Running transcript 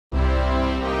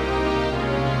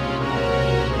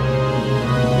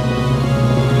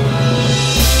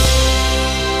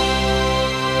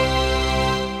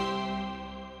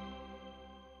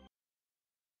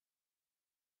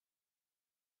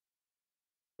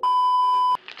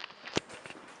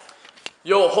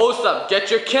Yo, Hoseob,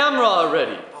 get your camera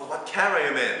already. Oh, what camera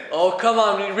you mean? Oh, come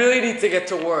on, we really need to get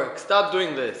to work. Stop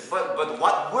doing this. But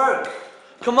what work?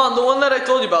 Come on, the one that I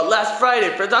told you about last Friday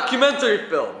for a documentary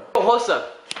film. Oh, Hoseob,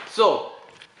 so,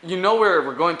 you know where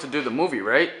we're going to do the movie,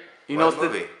 right? You What know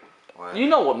movie? What? You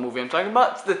know what movie I'm talking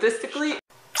about, statistically.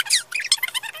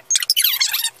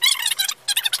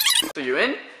 So you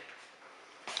in?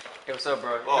 Hey, what's up,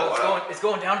 bro? Oh, it's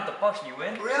going down at the function. You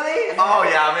in? Really? Oh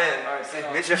yeah, I'm in. Alright,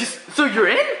 same. So you're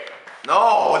in?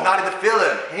 No, not in the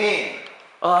film. Hey.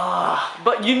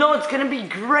 But you know it's gonna be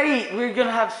great. We're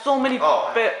gonna have so many.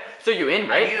 So you in,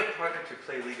 right? I need a partner to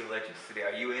play League of Legends today.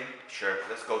 Are you in? Sure.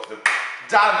 Let's go to the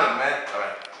diamond, man.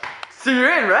 Alright. So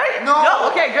you're in, right? No.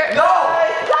 Okay, great. No.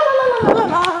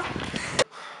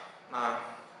 La,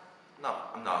 No,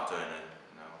 I'm not doing it.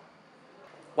 No.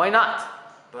 Why not?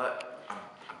 But I'm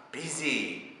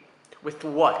busy. With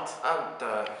what?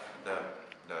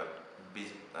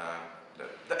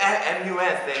 The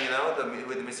MUN thing, you know,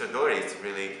 with Mr. Dory. It's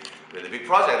really big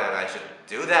project, and I should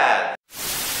do that.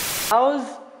 How's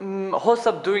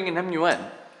Hoseob doing in MUN?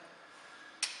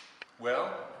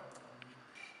 Well,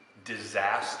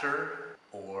 disaster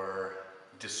or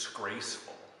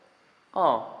disgraceful.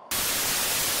 Oh.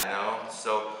 You know,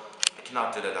 so I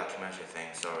cannot do the documentary thing.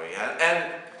 Sorry,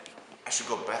 and I should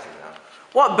go bathroom now.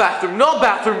 What bathroom? No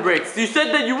bathroom breaks. You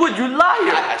said that you would. You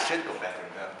liar. I should go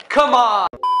bathroom now. Come on.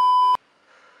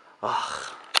 Ugh.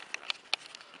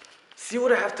 See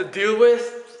what I have to deal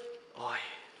with? Oh,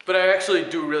 but I actually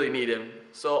do really need him.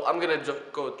 So I'm gonna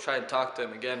go try and talk to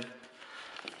him again.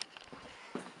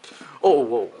 Oh,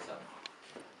 whoa.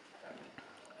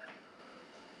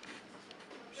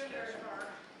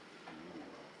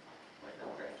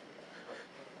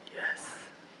 Yes.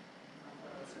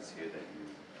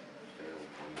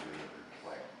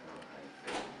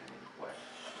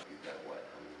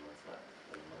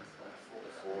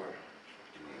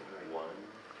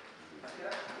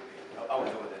 I'll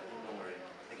do with it. Don't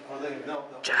worry. No.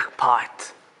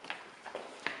 Jackpot.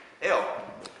 Ew.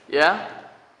 Yeah?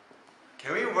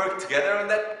 Can we work together on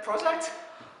that project?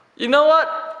 You know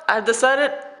what? I've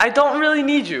decided I don't really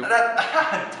need you.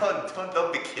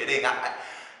 Don't be kidding.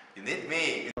 You need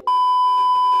me.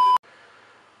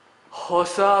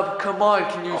 Hoseob, come on,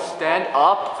 can you stand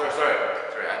up? Sorry.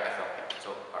 I fell.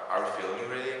 So, are we filming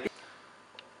really?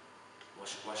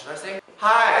 What should I say?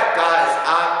 Hi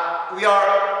guys. We are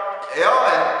Eyal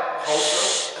and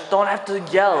Hoseob. Don't have to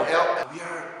yell. We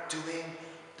are doing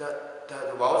the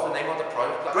what was the name of the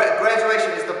project?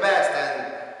 Graduation is the best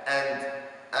and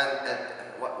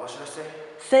what should I say?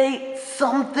 Say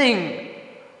something.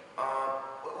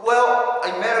 Well,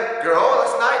 I met a girl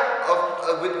last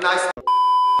night with nice.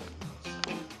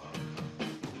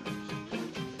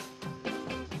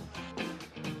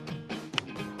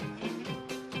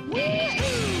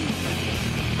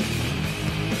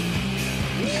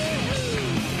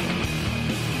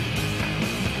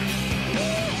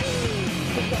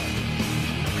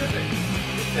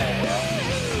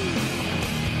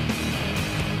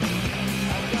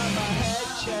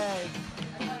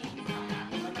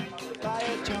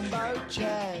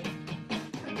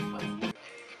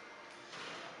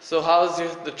 So how's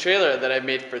the trailer that I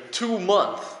made for 2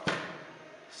 months?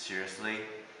 Seriously?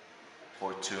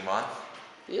 For 2 months?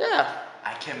 Yeah.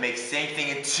 I can make same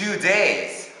thing in 2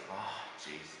 days. Oh,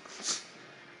 jeez.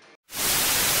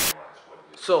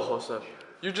 So Hoseob,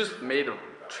 you just made a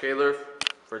trailer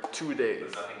for 2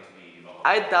 days.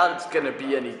 I doubt it's gonna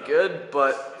be any good,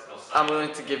 but I'm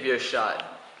willing to give you a shot.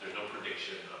 There's no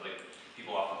prediction. Like,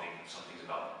 people often think something's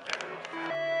about everyone.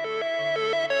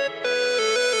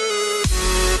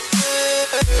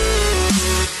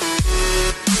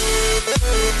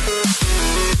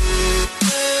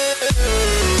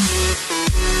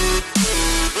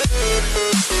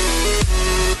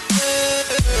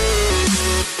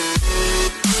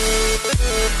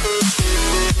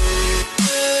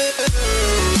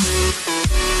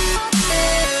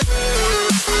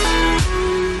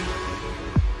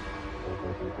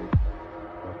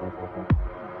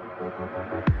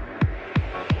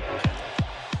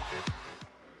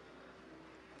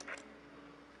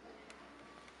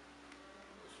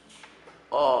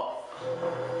 Oh,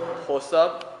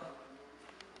 Hoseob,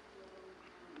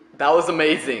 that was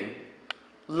amazing.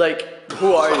 Like,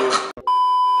 who are you?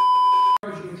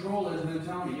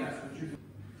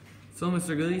 So,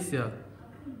 Mr. Galicia,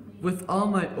 with all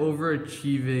my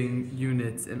overachieving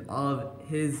units and all of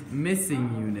his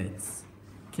missing units,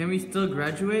 can we still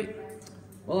graduate?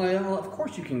 Well, of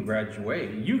course you can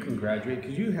graduate. You can graduate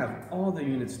because you have all the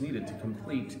units needed to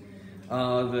complete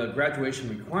the graduation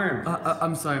requirements.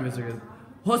 I'm sorry, Mr. Good.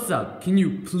 Hoseob, can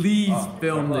you please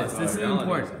film this? This is reality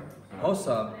important.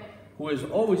 Hoseob, who is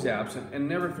always absent and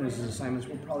never finishes assignments,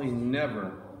 will probably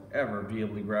never, ever be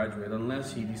able to graduate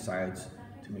unless he decides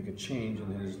to make a change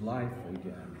in his life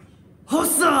again.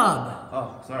 Hoseob!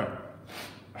 Oh, sorry.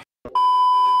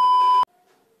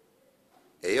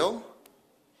 Eyal?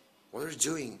 What are you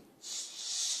doing?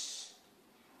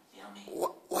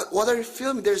 What are you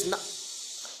filming? There's not...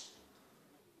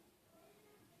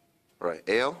 Alright,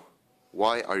 Eyal,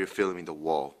 why are you filming the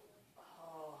wall?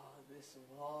 Oh, this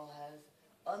wall has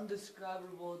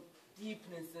undescribable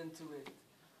deepness into it.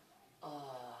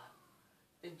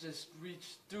 It just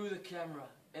reached through the camera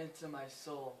into my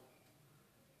soul.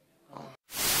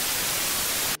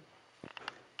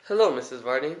 Hello, Mrs.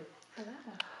 Varney.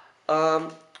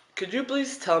 Hello. Could you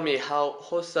please tell me how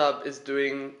Hoseob is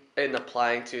doing in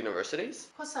applying to universities?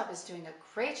 Hoseob is doing a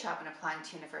great job in applying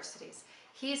to universities.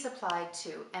 He's applied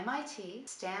to MIT,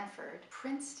 Stanford,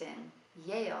 Princeton,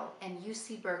 Yale, and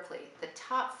UC Berkeley, the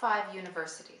top 5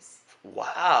 universities.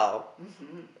 Wow.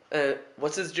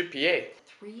 What's his GPA?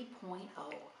 3.0.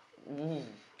 Ooh,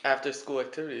 after school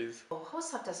activities. Well,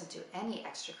 Hoseob doesn't do any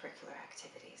extracurricular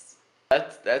activities.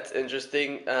 That's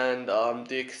interesting. And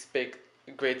do you expect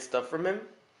great stuff from him?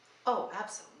 Oh,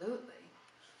 absolutely.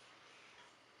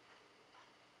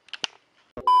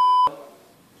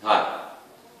 Hi,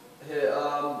 Hey,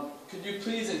 could you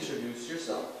please introduce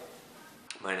yourself?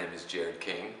 my name is Jared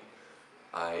King.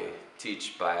 I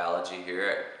teach biology here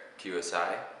at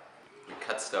QSI. We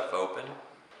cut stuff open,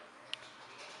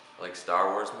 like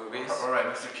Star Wars movies. Alright,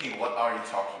 Mr. King, what are you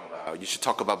talking about? You should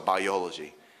talk about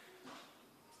biology.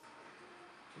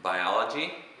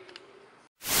 Biology?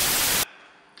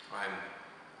 I'm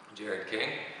Jared King,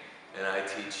 and I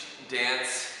teach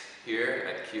dance here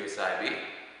at QSIB.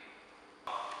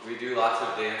 We do lots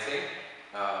of dancing.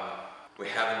 We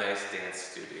have a nice dance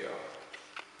studio.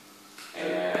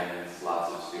 And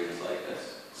lots of students like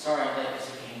this. Sorry, I'm late,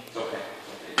 Mr. King. It's okay.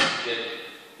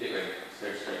 Get ready.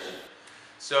 Start stretching.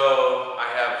 So I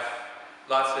have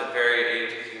lots of varied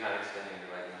ages. You're not extending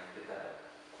your leg. Get that.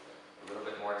 A little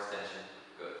bit more extension.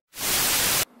 Good.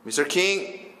 Mr.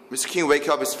 King, wake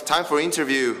up. It's time for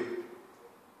interview.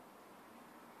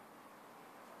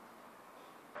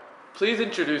 Please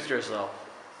introduce yourself.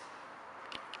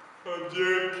 I'm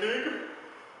Jared King.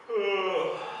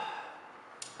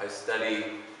 I study.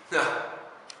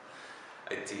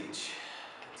 I teach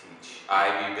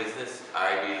IB Business,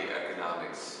 IB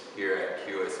Economics here at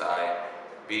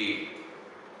QSIB.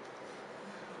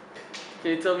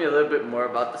 Can you tell me a little bit more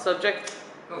about the subject?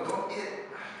 No, don't eat.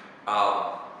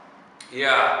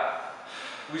 Yeah,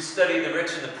 we study the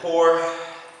rich and the poor,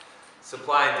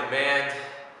 supply and demand,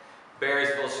 Bears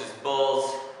versus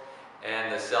Bulls,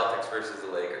 and the Celtics versus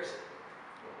the Lakers.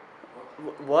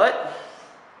 What?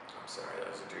 I'm sorry, that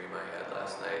was a dream I had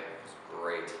last night. It was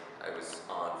great. I was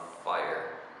on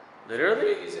fire.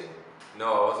 Literally? Amazing. No,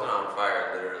 I wasn't on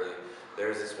fire, literally. There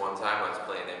was this one time I was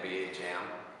playing NBA Jam,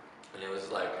 and it was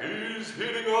like, he's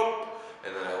heating up,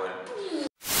 and then I went.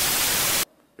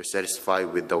 You're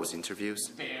satisfied with those interviews?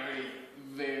 Very,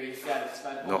 very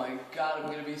satisfied. No. Oh my god,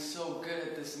 I'm gonna be so good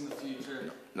at this in the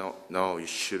future. No, you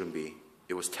shouldn't be.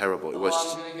 It was terrible. It was.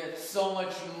 I'm gonna get so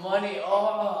much money.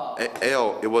 Oh.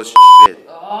 Eyal, it was shit.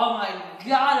 Oh my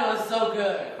god, it was so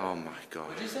good. Oh my god.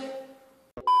 What'd you say?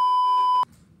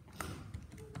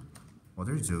 What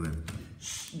are you doing?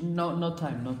 No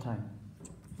time.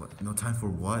 What? No time for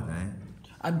what, man?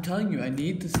 I'm telling you, I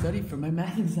need to study for my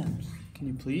math exams. Can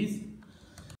you please?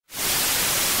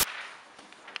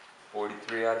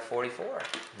 43 out of 44.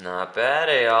 Not bad,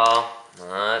 y'all.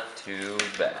 Not too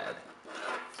bad.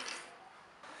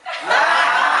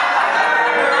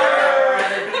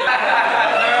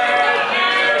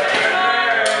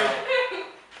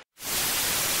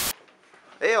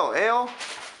 Eyal,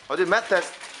 I did math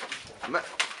test.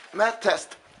 Math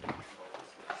test.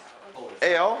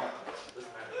 Eyal.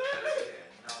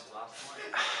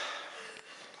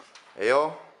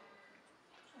 Eyal,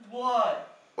 What?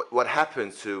 what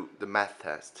happened to the math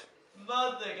test?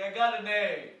 Nothing. I got an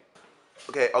A.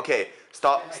 Okay,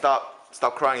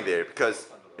 stop crying there because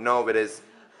you know it is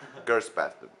girls'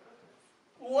 bathroom.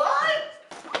 What?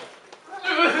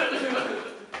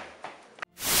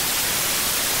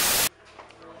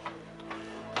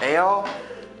 Eyal.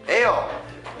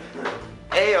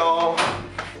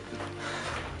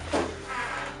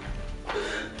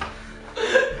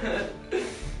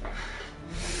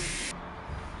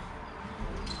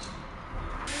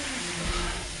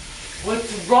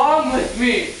 What's wrong with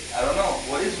me? I don't know.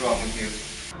 What is wrong with you?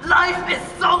 Life is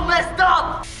so messed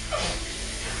up!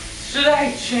 Should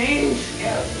I change?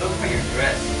 Yeah, look how you're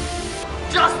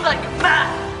dressed. Just like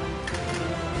math!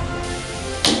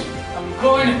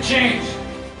 changed.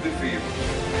 Good for you.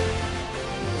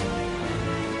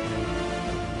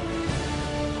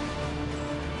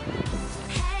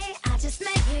 Hey, I just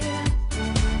met you,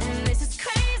 and this is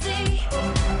crazy.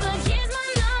 But here's my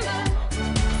number,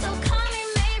 so call me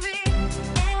maybe.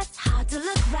 It's hard to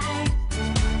look right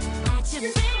at your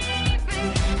baby,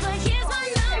 but here's my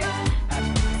number,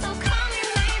 so call me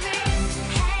maybe.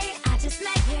 Hey, I just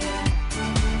met you,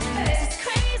 and this is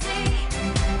crazy.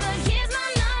 But here's my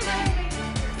number.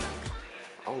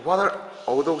 Oh, what are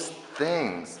all those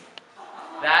things?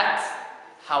 That's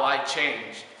how I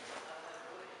changed.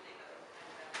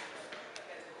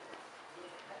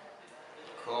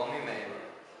 Call me maybe.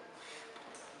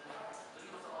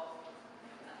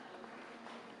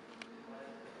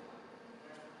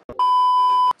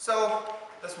 So,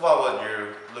 that's what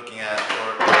you're looking at,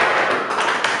 or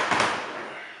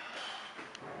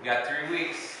We got 3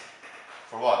 weeks.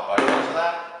 for what? Biology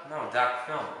lab? No, Doc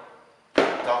Film.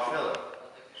 Doc Film.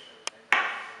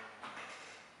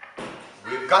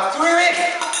 We've got 3 weeks!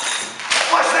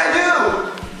 What should I do?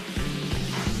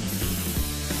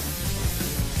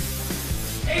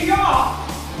 Hey y'all!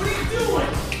 What are you doing?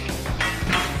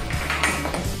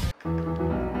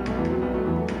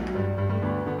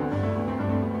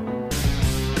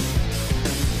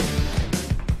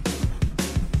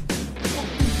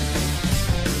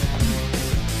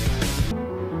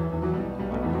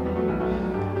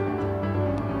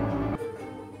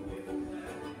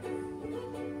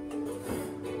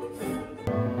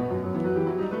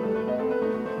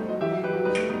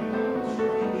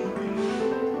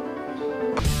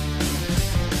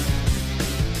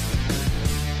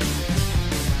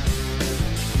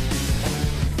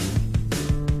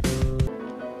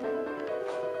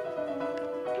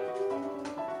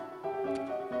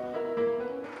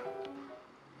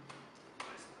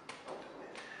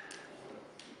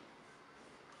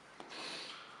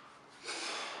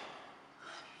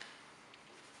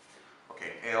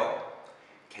 Okay, Eyal,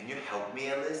 can you help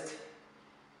me enlist?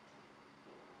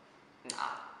 Nah,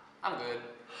 I'm good.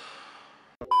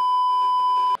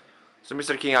 So,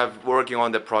 Mr. King, I'm working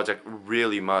on the project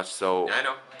really much, so... I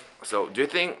know. So, do you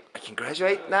think I can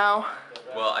graduate now?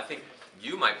 Well, I think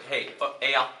you might. Hey,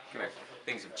 Al, come here.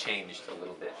 Things have changed a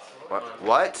little bit. What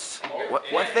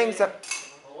what things have...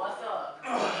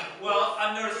 Well,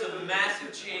 I've noticed a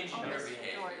massive change in your behavior.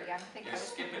 You're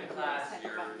skipping class,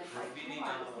 you're graffitiing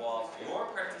on the walls. Your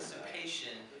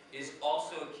participation is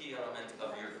also a key element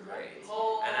of your grades.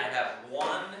 And I have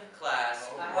one class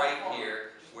right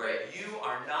here where you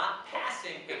are not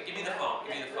passing. Hey, give me the phone.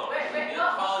 Give me the phone.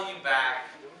 I'll call you back.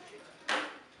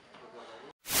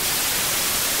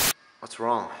 What's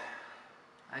wrong?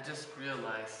 I just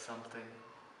realized something.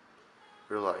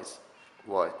 Realize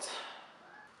what?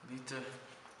 I need to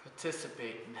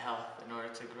participate in health in order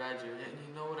to graduate. And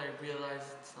you know what I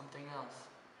realized? Something else.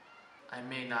 I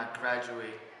may not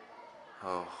graduate.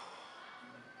 Oh.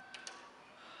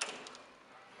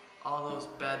 All those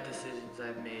bad decisions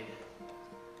I've made.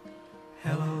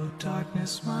 Hello,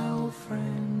 darkness, my old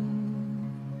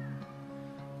friend.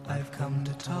 I've come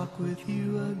to talk with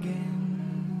you again.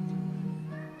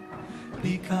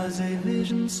 Because a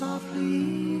vision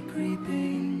softly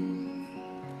creeping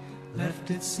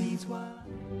left its seeds while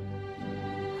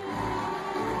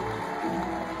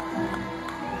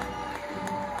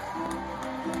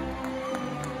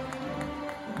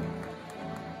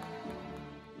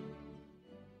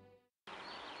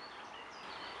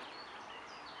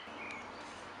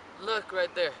Look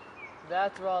right there.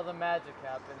 That's where all the magic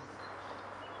happens.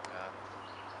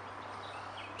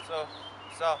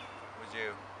 So, would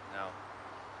you know?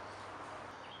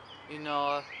 You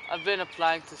know, I've been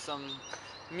applying to some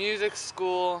music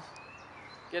school,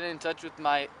 getting in touch with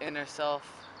my inner self,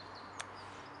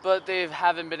 but they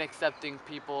haven't been accepting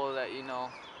people that, you know,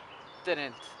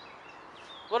 didn't.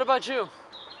 What about you?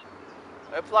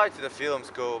 I applied to the film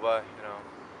school, but, you know,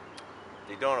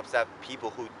 they don't accept people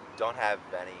who don't have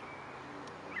any.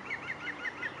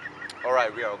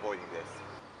 Alright, we are avoiding this.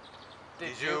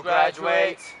 Did you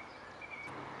graduate?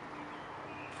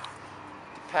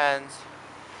 Depends.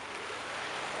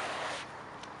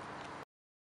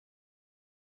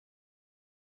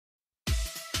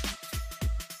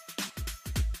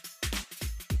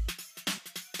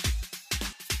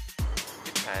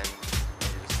 Depends.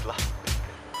 Just like...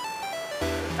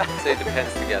 Say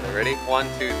depends together. Ready? 1,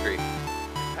 2, 3.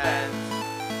 Depends.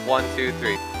 1, 2,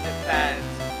 3.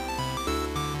 Depends.